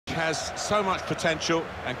has so much potential,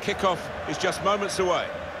 and kick-off is just moments away.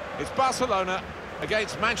 It's Barcelona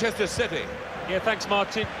against Manchester City. Yeah, thanks,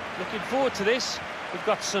 Martin. Looking forward to this. We've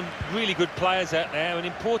got some really good players out there, and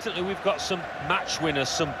importantly, we've got some match winners,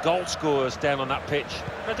 some goal scorers down on that pitch.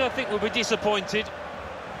 I don't think we'll be disappointed.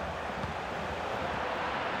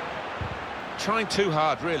 Trying too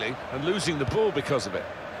hard, really, and losing the ball because of it.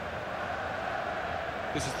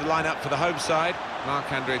 This is the lineup for the home side.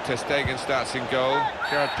 Marc-Andre ter Stegen starts in goal.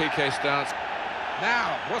 Gerard Piqué starts.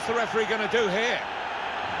 Now, what's the referee going to do here?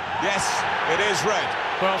 Yes, it is red.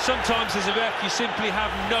 Well, sometimes as a ref, you simply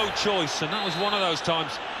have no choice, and that was one of those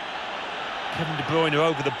times. Kevin De Bruyne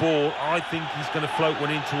over the ball. I think he's going to float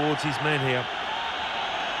one in towards his men here.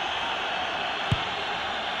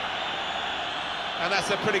 And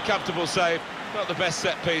that's a pretty comfortable save. Not the best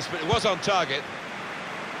set piece, but it was on target.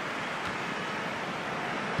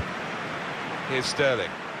 Here's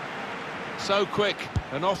Sterling. So quick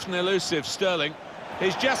and often elusive, Sterling.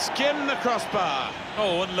 He's just skimmed the crossbar.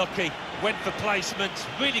 Oh, unlucky. Went for placement.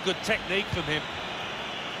 Really good technique from him.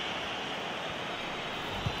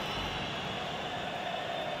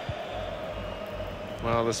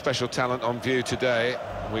 Well, the special talent on view today.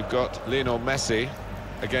 We've got Lionel Messi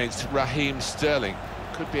against Raheem Sterling.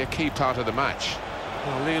 Could be a key part of the match.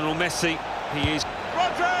 Well, Lionel Messi, he is.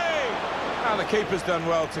 Rodri! Now the keeper's done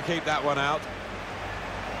well to keep that one out.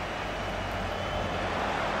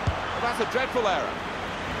 Well, that's a dreadful error.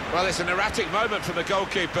 Well, it's an erratic moment from the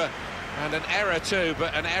goalkeeper, and an error too,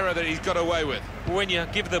 but an error that he's got away with. When you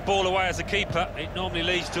give the ball away as a keeper, it normally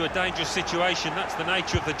leads to a dangerous situation. That's the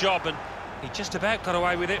nature of the job, and he just about got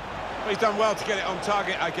away with it. Well, he's done well to get it on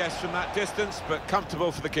target, I guess, from that distance, but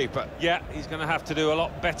comfortable for the keeper. Yeah, he's going to have to do a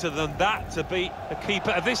lot better than that to beat a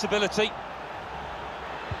keeper of this ability.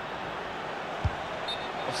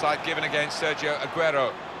 Offside given against Sergio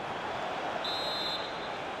Aguero.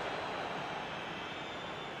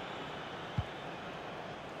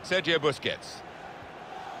 Sergio Busquets.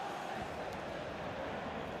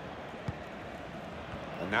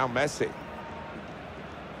 And now Messi.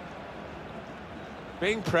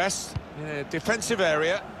 Being pressed in a defensive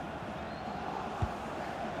area.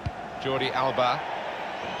 Jordi Alba.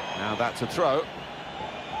 Now that's a throw.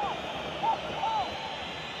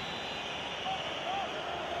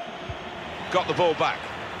 Got the ball back.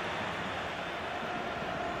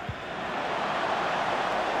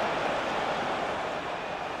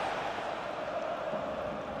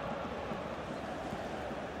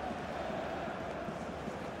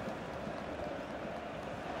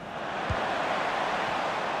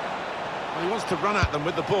 He wants to run at them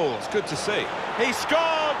with the ball. It's good to see. He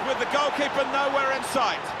scored with the goalkeeper nowhere in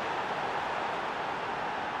sight.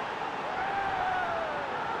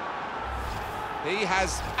 He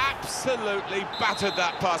has absolutely battered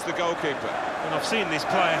that past the goalkeeper. And I've seen this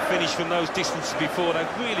player finish from those distances before.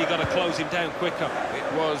 They've really got to close him down quicker.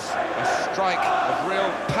 It was a strike of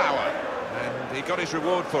real power, and he got his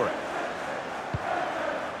reward for it.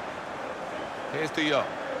 Here's De Jong.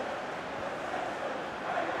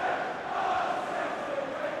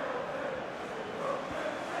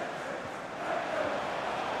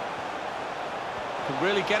 Can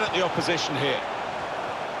really get at the opposition here.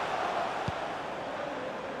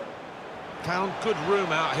 Found good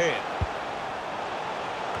room out here.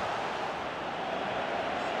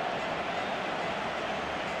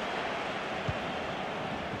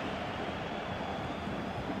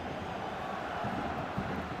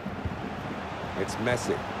 It's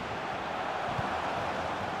Messi.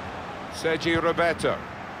 Sergio Roberto.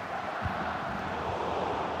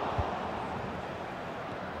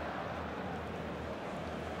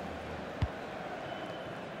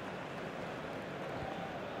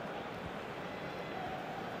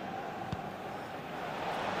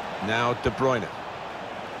 Now De Bruyne.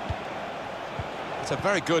 It's a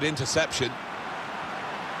very good interception.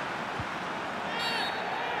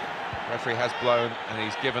 Referee has blown and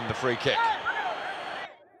he's given the free kick.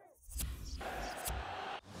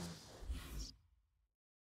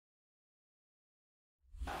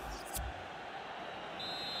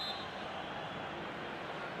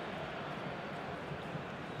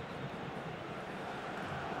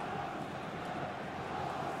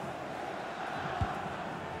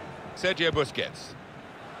 Sergio Busquets.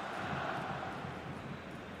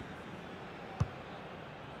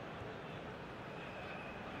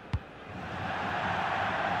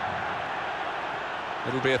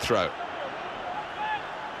 It'll be a throw.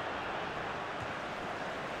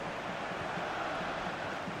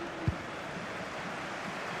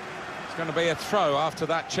 It's going to be a throw after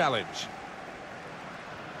that challenge.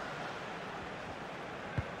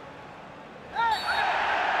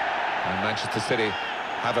 And Manchester City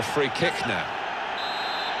have a free kick now.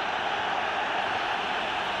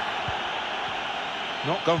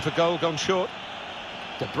 Not gone for goal, gone short.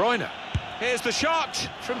 De Bruyne. Here's the shot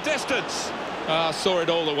from distance. Saw it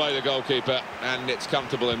all the way, the goalkeeper, and it's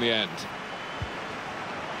comfortable in the end.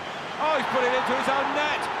 Oh, he's put it into his own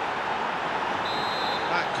net.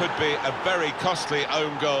 That could be a very costly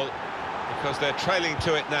own goal because they're trailing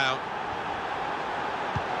to it now.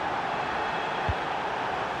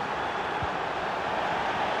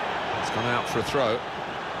 It's gone out for a throw.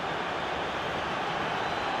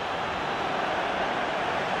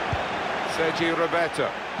 Sergio Roberto.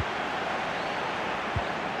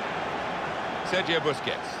 Sergio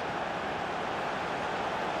Busquets.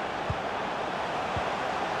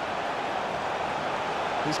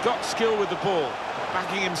 He's got skill with the ball,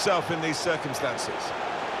 backing himself in these circumstances.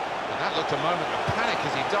 And that looked a moment of panic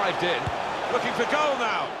as he dived in. Looking for goal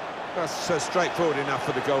now. That's straightforward enough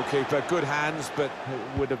for the goalkeeper. Good hands, but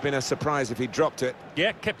it would have been a surprise if he dropped it.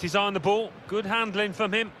 Yeah, kept his eye on the ball. Good handling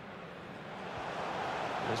from him.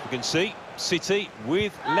 As we can see, City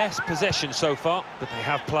with less possession so far, but they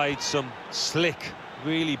have played some slick,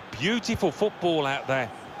 really beautiful football out there.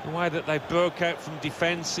 The way that they broke out from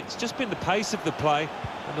defence, it's just been the pace of the play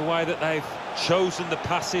and the way that they've chosen the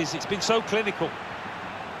passes. It's been so clinical.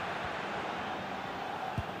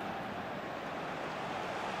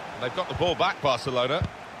 They've got the ball back, Barcelona.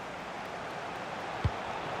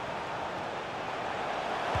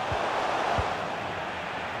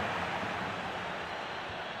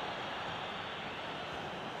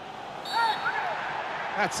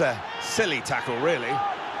 That's a silly tackle, really.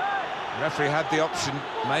 The referee had the option,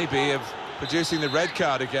 maybe, of producing the red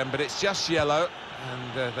card again, but it's just yellow,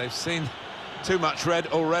 and they've seen too much red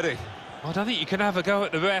already. I don't think you can have a go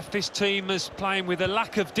at the ref. This team is playing with a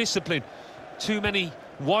lack of discipline. Too many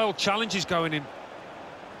wild challenges going in.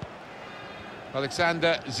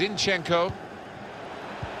 Alexander Zinchenko.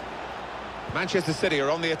 Manchester City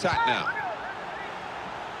are on the attack now.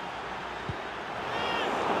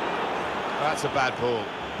 That's a bad ball.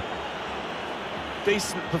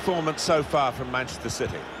 Decent performance so far from Manchester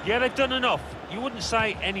City. Yeah, they've done enough. You wouldn't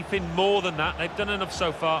say anything more than that. They've done enough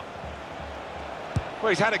so far. Well,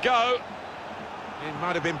 he's had a go. It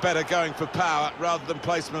might have been better going for power rather than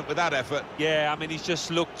placement with that effort. Yeah, I mean, he's just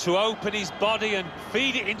looked to open his body and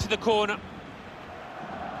feed it into the corner.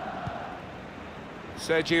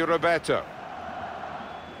 Sergio Roberto.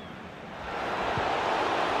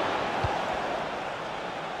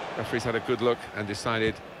 Referee's had a good look and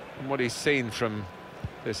decided on what he's seen from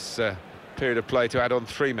this period of play to add on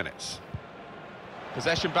 3 minutes.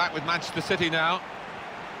 Possession back with Manchester City now.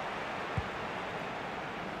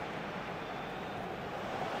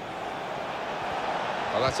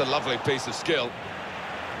 Well, that's a lovely piece of skill.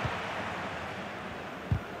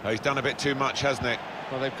 Oh, he's done a bit too much, hasn't he?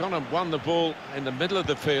 Well, they've gone and won the ball in the middle of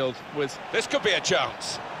the field with... This could be a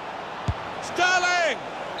chance. Sterling!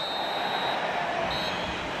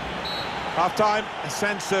 Half-time, a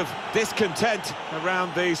sense of discontent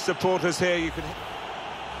around the supporters here. You can...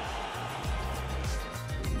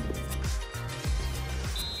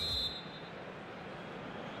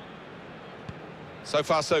 So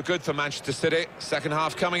far, so good for Manchester City. Second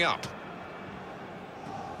half coming up.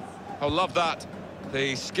 Oh, love that.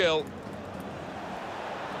 The skill.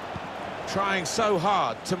 Trying so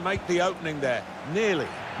hard to make the opening there. Nearly.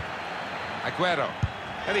 Aguero.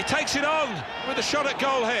 And he takes it on with a shot at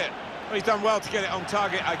goal here. Well, he's done well to get it on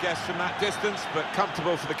target, I guess, from that distance, but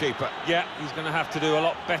comfortable for the keeper. Yeah, he's going to have to do a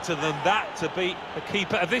lot better than that to beat a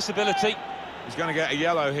keeper of this ability. He's going to get a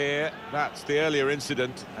yellow here. That's the earlier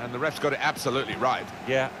incident, and the ref's got it absolutely right.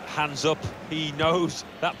 Yeah, hands up. He knows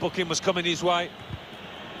that booking was coming his way.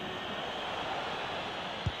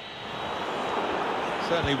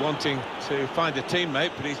 Certainly wanting to find a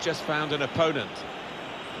teammate, but he's just found an opponent.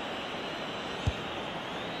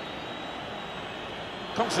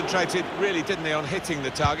 Concentrated, really, didn't he, on hitting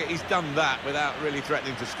the target? He's done that without really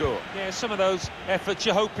threatening to score. Yeah, some of those efforts,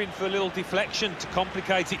 you're hoping for a little deflection to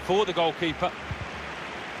complicate it for the goalkeeper.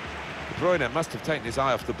 De Bruyne must have taken his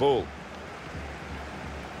eye off the ball.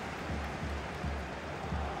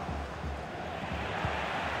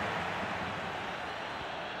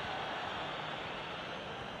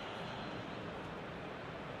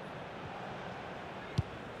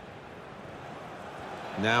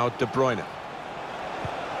 Now De Bruyne.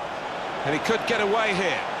 And he could get away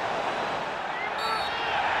here.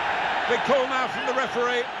 Big call now from the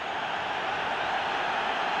referee.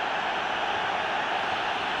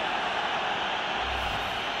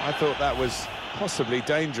 I thought that was Possibly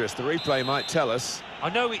dangerous, the replay might tell us. I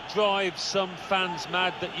know it drives some fans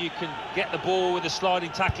mad that you can get the ball with a sliding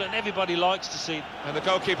tackle, and everybody likes to see it. And the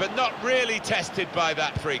goalkeeper not really tested by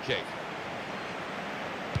that free kick.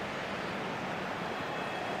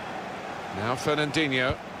 Now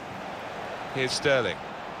Fernandinho. Here's Sterling.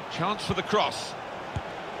 Chance for the cross.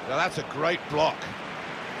 Now that's a great block.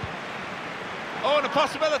 Oh, and a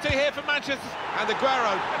possibility here for Manchester. And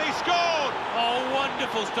Aguero, And he scored! Oh,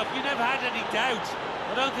 wonderful stuff. You never had any doubt.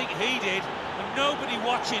 I don't think he did, and nobody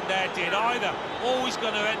watching there did either. Always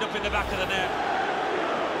going to end up in the back of the net.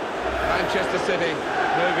 Manchester City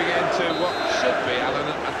moving into what should be, Alan,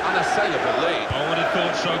 an unassailable lead. I would have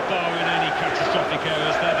thought so, barring any catastrophic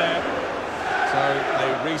errors, they're there. So they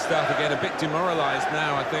restart again, a bit demoralised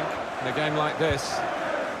now, I think, in a game like this.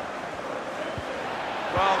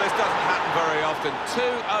 Well, this doesn't happen very often. 2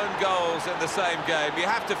 own goals in the same game. You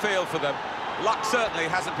have to feel for them. Luck certainly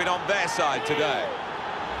hasn't been on their side today.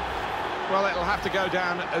 Well, it'll have to go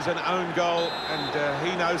down as an own goal, and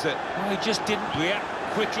he knows it. Well, he just didn't react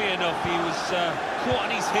quickly enough. He was caught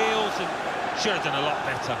on his heels and should have done a lot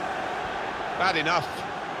better. Bad enough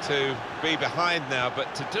to be behind now,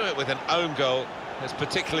 but to do it with an own goal is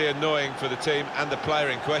particularly annoying for the team and the player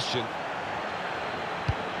in question.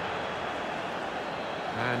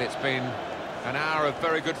 And it's been an hour of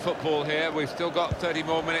very good football here. We've still got 30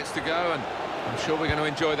 more minutes to go, and I'm sure we're going to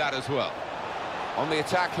enjoy that as well. On the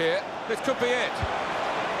attack here, this could be it.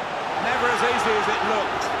 Never as easy as it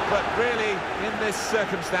looked, but really, in this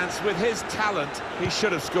circumstance, with his talent, he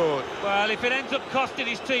should have scored. Well, if it ends up costing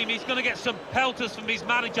his team, he's going to get some pelters from his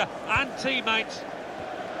manager and teammates.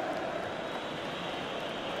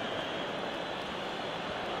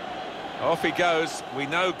 Off he goes. We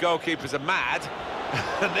know goalkeepers are mad,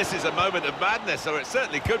 and this is a moment of madness, or it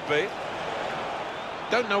certainly could be.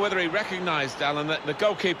 Don't know whether he recognised, Alan, that the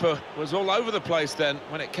goalkeeper was all over the place then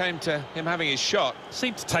when it came to him having his shot.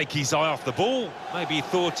 Seemed to take his eye off the ball. Maybe he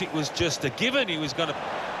thought it was just a given. He was going to...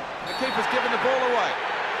 The keeper's given the ball away.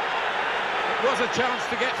 It was a chance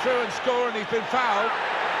to get through and score, and he's been fouled.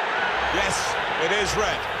 Yes, it is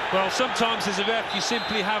red. Well, sometimes as a ref, you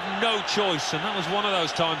simply have no choice, and that was one of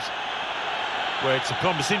those times where it's a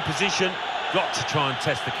promising position. Got to try and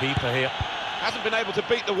test the keeper here. Hasn't been able to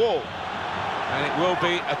beat the wall. And it will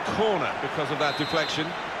be a corner because of that deflection.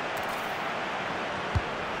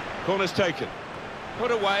 Corner's taken. Put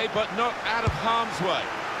away, but not out of harm's way.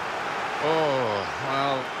 Oh,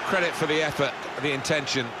 well, credit for the effort, the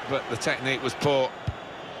intention, but the technique was poor.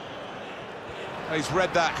 He's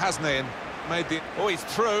read that, hasn't he, and made the... Oh, he's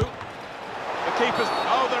through. The keeper's...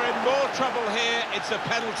 Oh, they're in more trouble here. It's a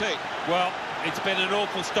penalty. Well, it's been an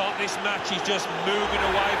awful start this match. He's just moving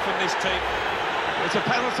away from this team. It's a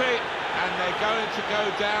penalty. And they're going to go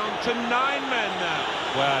down to 9 men now.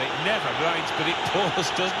 Well, it never rains, but it pours,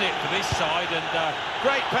 doesn't it, for this side? And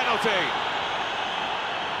great penalty.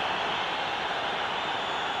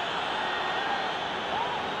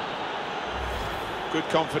 Good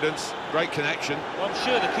confidence, great connection. Well, I'm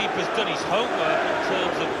sure the keeper's done his homework in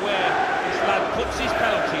terms of where this lad puts his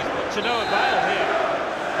penalties, but to no avail here.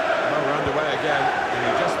 Well, we're underway again, and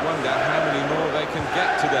you just wonder how many more they can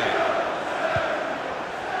get today.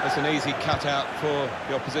 That's an easy cutout for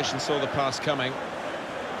the opposition, saw the pass coming.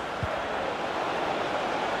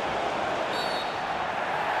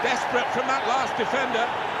 Desperate from that last defender.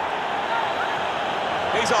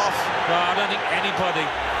 He's off. Well, I don't think anybody...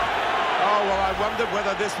 Oh, well, I wondered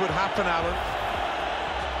whether this would happen, Alan.